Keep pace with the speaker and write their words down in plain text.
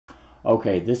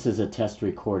Okay, this is a test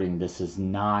recording. This is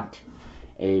not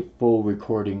a full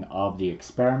recording of the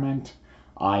experiment.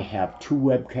 I have two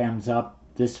webcams up,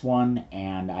 this one,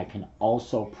 and I can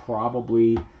also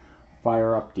probably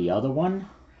fire up the other one.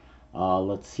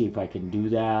 Let's see if I can do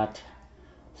that.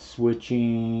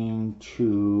 Switching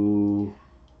to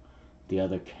the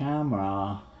other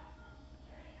camera,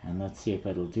 and let's see if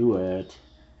it'll do it.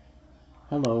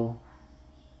 Hello.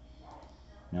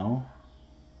 No?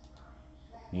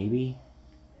 Maybe?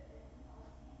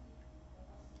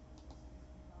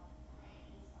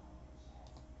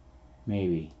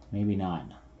 Maybe not.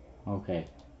 Okay.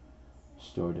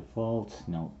 Store defaults.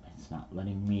 Nope, it's not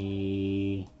letting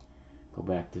me. Go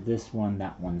back to this one.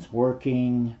 That one's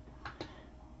working.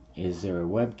 Is there a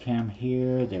webcam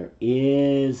here? There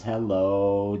is.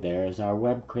 Hello. There's our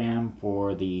webcam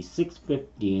for the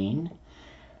 615.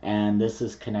 And this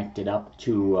is connected up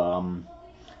to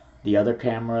the other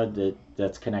camera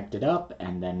that's connected up.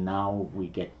 And then now we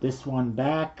get this one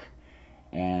back.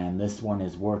 And this one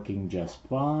is working just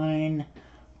fine.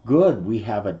 Good. We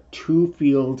have a two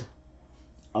field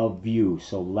of view.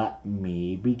 So let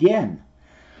me begin.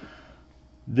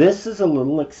 This is a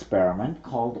little experiment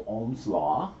called Ohm's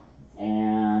law,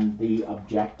 and the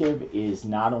objective is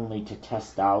not only to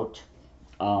test out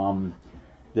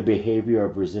the behavior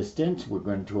of resistance. We're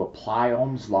going to apply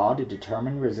Ohm's law to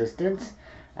determine resistance,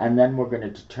 and then we're going to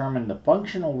determine the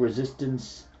functional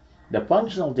resistance, the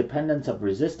functional dependence of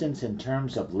resistance in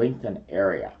terms of length and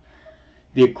area.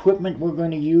 The equipment we're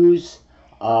going to use,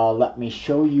 let me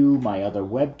show you my other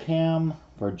webcam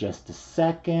for just a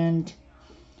second.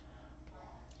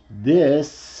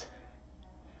 This,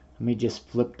 let me just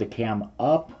flip the cam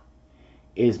up,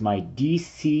 is my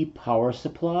DC power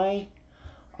supply.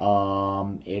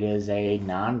 It is a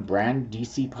non-brand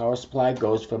DC power supply,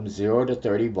 goes from 0 to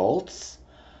 30 volts.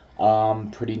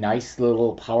 Pretty nice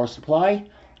little power supply.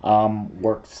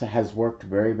 Has worked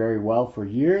very, very well for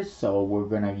years, so we're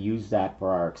going to use that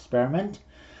for our experiment.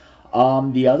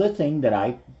 The other thing that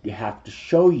I have to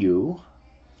show you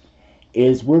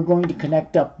is we're going to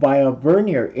connect up via a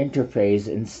vernier interface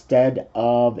instead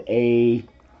of an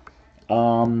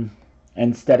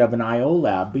IO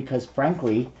lab, because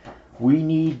frankly we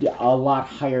need a lot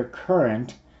higher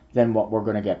current than what we're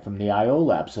going to get from the IO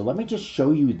lab. So let me just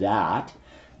show you that.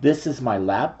 This is my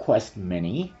LabQuest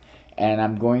Mini, and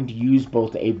I'm going to use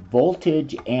both a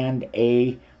voltage and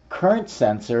a current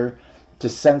sensor to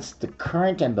sense the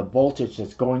current and the voltage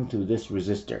that's going through this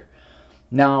resistor.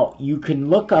 Now, you can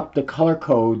look up the color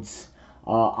codes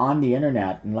on the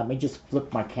internet, and let me just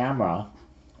flip my camera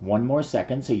one more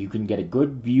second so you can get a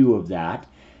good view of that.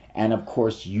 And of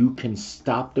course, you can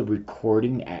stop the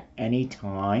recording at any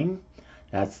time.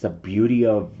 That's the beauty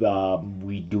of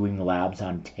we doing labs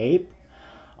on tape.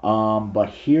 But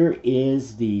here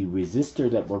is the resistor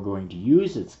that we're going to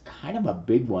use. It's kind of a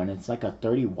big one. It's like a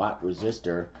 30-watt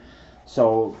resistor.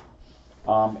 So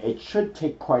it should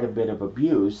take quite a bit of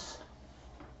abuse.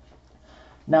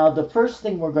 Now, the first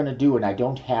thing we're going to do, and I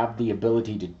don't have the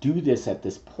ability to do this at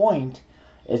this point,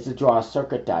 is to draw a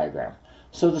circuit diagram.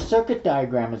 So the circuit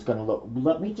diagram is going to look,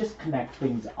 let me just connect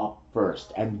things up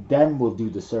first, and then we'll do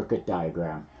the circuit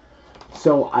diagram.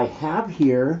 So I have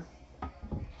here,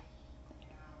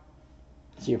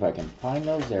 see if I can find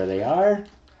those, there they are.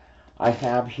 I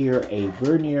have here a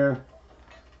vernier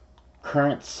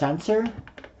current sensor.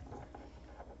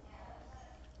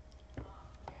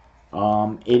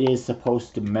 It is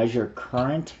supposed to measure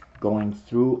current going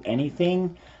through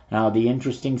anything. Now, the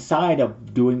interesting side of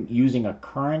using a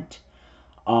current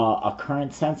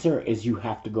sensor is you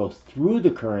have to go through the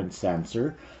current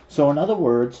sensor. So in other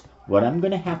words, what I'm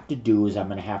going to have to do is I'm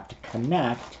going to have to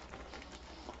connect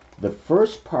the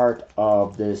first part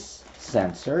of this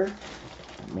sensor.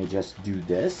 Let me just do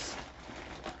this.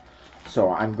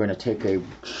 So I'm going to take a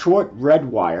short red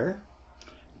wire,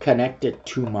 connect it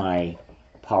to my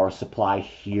power supply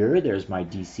here. There's my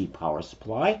DC power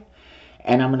supply.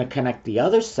 And I'm going to connect the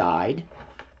other side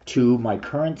to my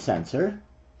current sensor.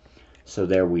 So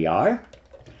there we are.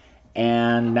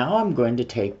 And now I'm going to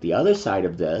take the other side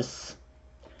of this.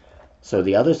 So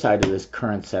the other side of this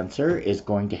current sensor is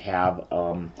going to have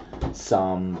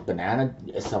some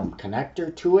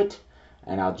connector to it.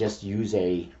 And I'll just use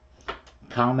a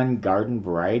common garden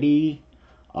variety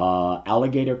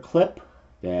alligator clip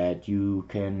that you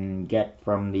can get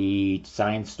from the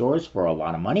science stores for a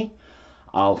lot of money.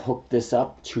 I'll hook this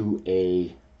up to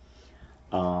a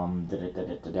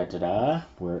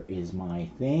where is my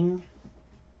thing?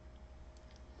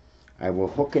 I will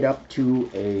hook it up to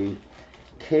a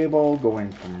cable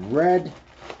going from red.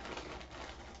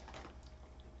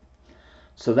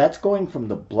 So that's going from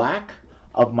the black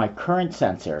of my current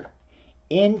sensor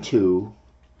into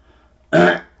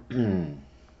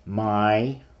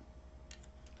my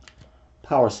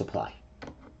power supply.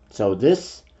 So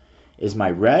this is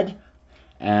my red,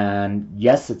 and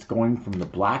yes, it's going from the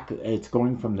black, it's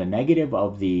going from the negative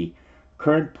of the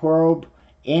current probe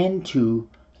into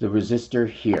the resistor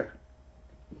here.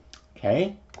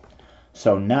 Okay,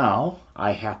 so now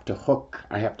I have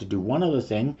to do one other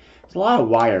thing. It's a lot of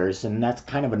wires, and that's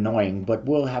kind of annoying, but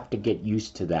we'll have to get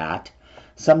used to that.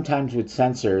 Sometimes with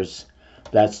sensors,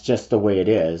 that's just the way it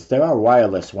is. There are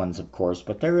wireless ones, of course,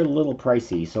 but they're a little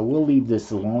pricey, so we'll leave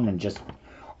this alone and just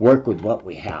work with what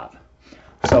we have.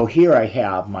 So here I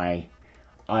have my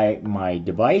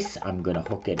device. I'm going to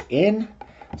hook it in.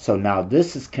 So now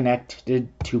this is connected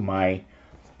to my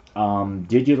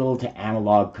digital to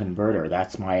analog converter.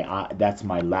 That's my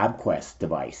LabQuest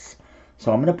device.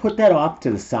 So I'm going to put that off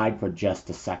to the side for just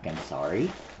a second. Sorry.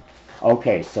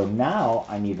 Okay, so now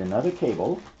I need another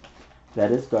cable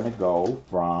that is going to go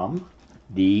from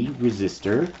the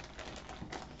resistor,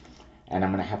 and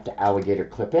I'm going to have to alligator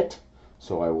clip it.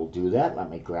 So I will do that. Let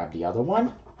me grab the other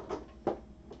one.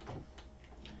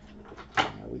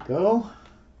 There we go.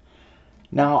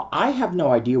 Now, I have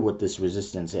no idea what this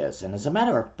resistance is, and as a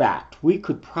matter of fact, we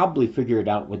could probably figure it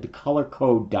out with the color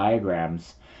code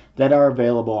diagrams that are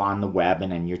available on the web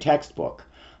and in your textbook.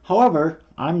 However,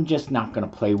 I'm just not going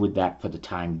to play with that for the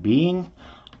time being.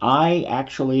 I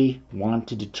actually want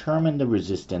to determine the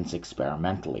resistance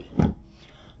experimentally.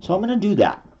 So I'm going to do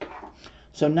that.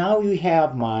 So now we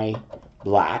have my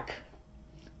black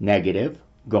negative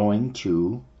going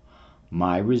to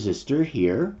my resistor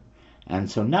here. And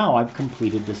so now I've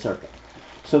completed the circuit.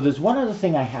 So there's one other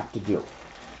thing I have to do.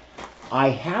 I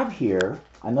have here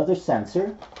another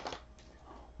sensor,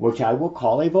 which I will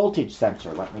call a voltage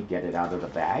sensor. Let me get it out of the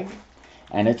bag.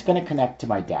 And it's going to connect to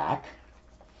my DAC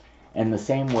in the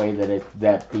same way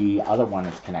that the other one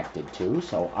is connected to.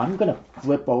 So I'm going to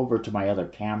flip over to my other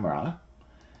camera.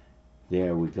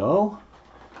 There we go.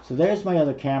 So there's my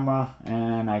other camera,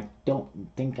 and I don't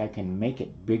think I can make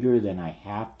it bigger than I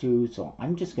have to, so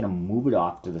I'm just going to move it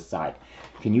off to the side.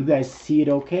 Can you guys see it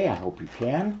okay? I hope you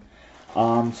can.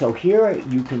 So here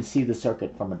you can see the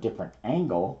circuit from a different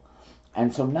angle,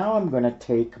 and so now I'm going to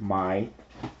take my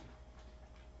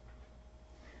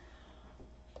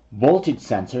voltage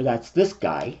sensor, that's this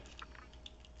guy,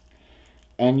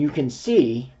 and you can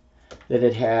see that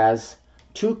it has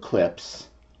two clips.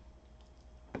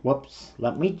 Whoops,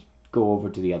 let me go over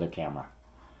to the other camera.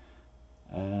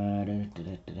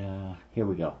 Here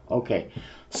we go. Okay,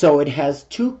 so it has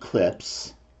two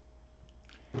clips.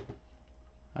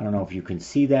 I don't know if you can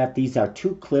see that. These are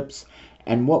two clips,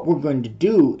 and what we're going to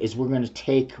do is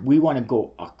we want to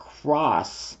go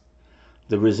across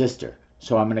the resistor.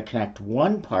 So I'm going to connect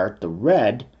one part, the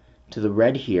red, to the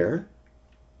red here.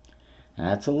 And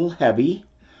that's a little heavy,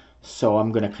 so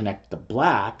I'm going to connect the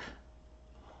black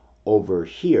over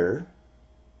here.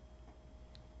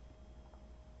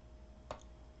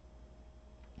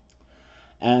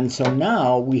 And so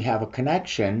now we have a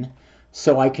connection,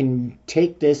 so I can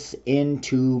take this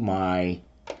into my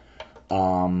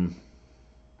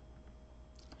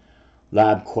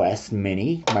LabQuest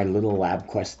Mini, my little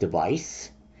LabQuest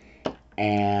device,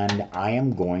 and I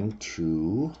am going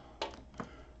to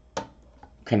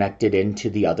connect it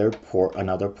into the other port,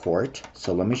 another port.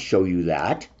 So let me show you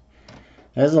that.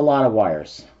 There's a lot of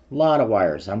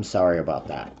wires. I'm sorry about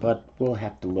that, but we'll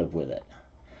have to live with it.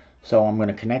 So I'm going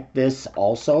to connect this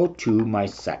also to my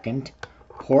second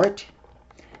port.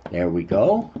 There we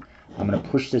go. I'm going to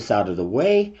push this out of the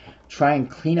way, try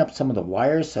and clean up some of the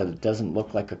wires so that it doesn't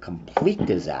look like a complete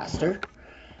disaster.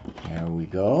 There we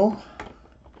go.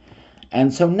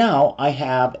 And so now I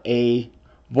have a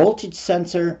voltage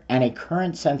sensor and a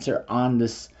current sensor on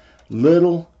this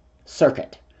little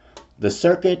circuit. The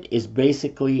circuit is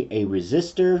basically a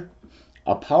resistor,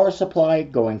 a power supply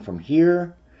going from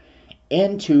here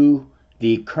into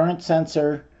the current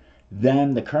sensor.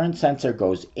 Then the current sensor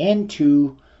goes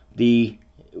into the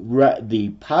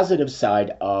positive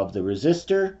side of the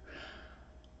resistor.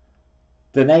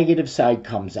 The negative side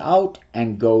comes out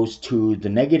and goes to the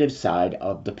negative side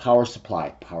of the power supply.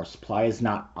 Power supply is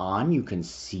not on. You can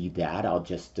see that. I'll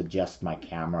just adjust my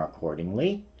camera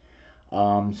accordingly.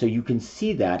 So you can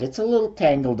see that. It's a little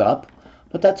tangled up,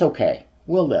 but that's okay.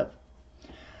 We'll live.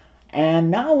 And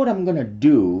now what I'm going to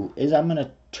do is I'm going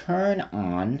to turn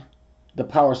on the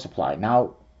power supply.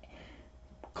 Now,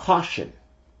 caution.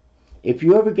 If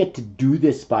you ever get to do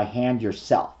this by hand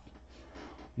yourself,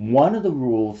 one of the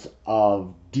rules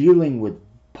of dealing with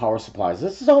power supplies,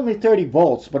 this is only 30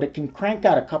 volts, but it can crank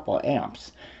out a couple of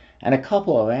amps. and a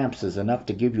couple of amps is enough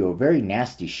to give you a very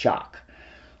nasty shock.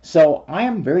 So I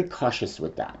am very cautious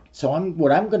with that. So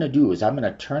what I'm going to do is I'm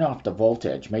going to turn off the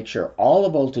voltage, make sure all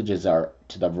the voltages are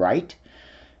to the right,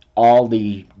 all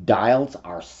the dials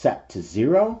are set to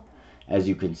 0, as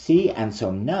you can see, and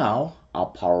so now I'll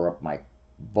power up my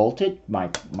voltage,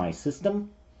 my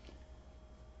system,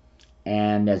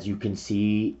 and as you can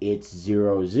see, it's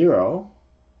 0, 0.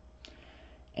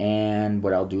 And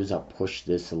what I'll do is I'll push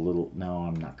this a little. No,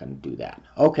 I'm not going to do that.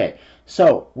 Okay,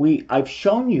 so I've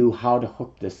shown you how to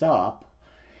hook this up.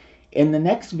 In the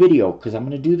next video, because I'm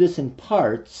going to do this in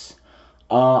parts,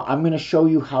 I'm going to show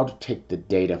you how to take the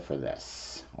data for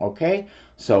this. Okay,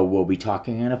 so we'll be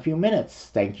talking in a few minutes.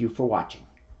 Thank you for watching.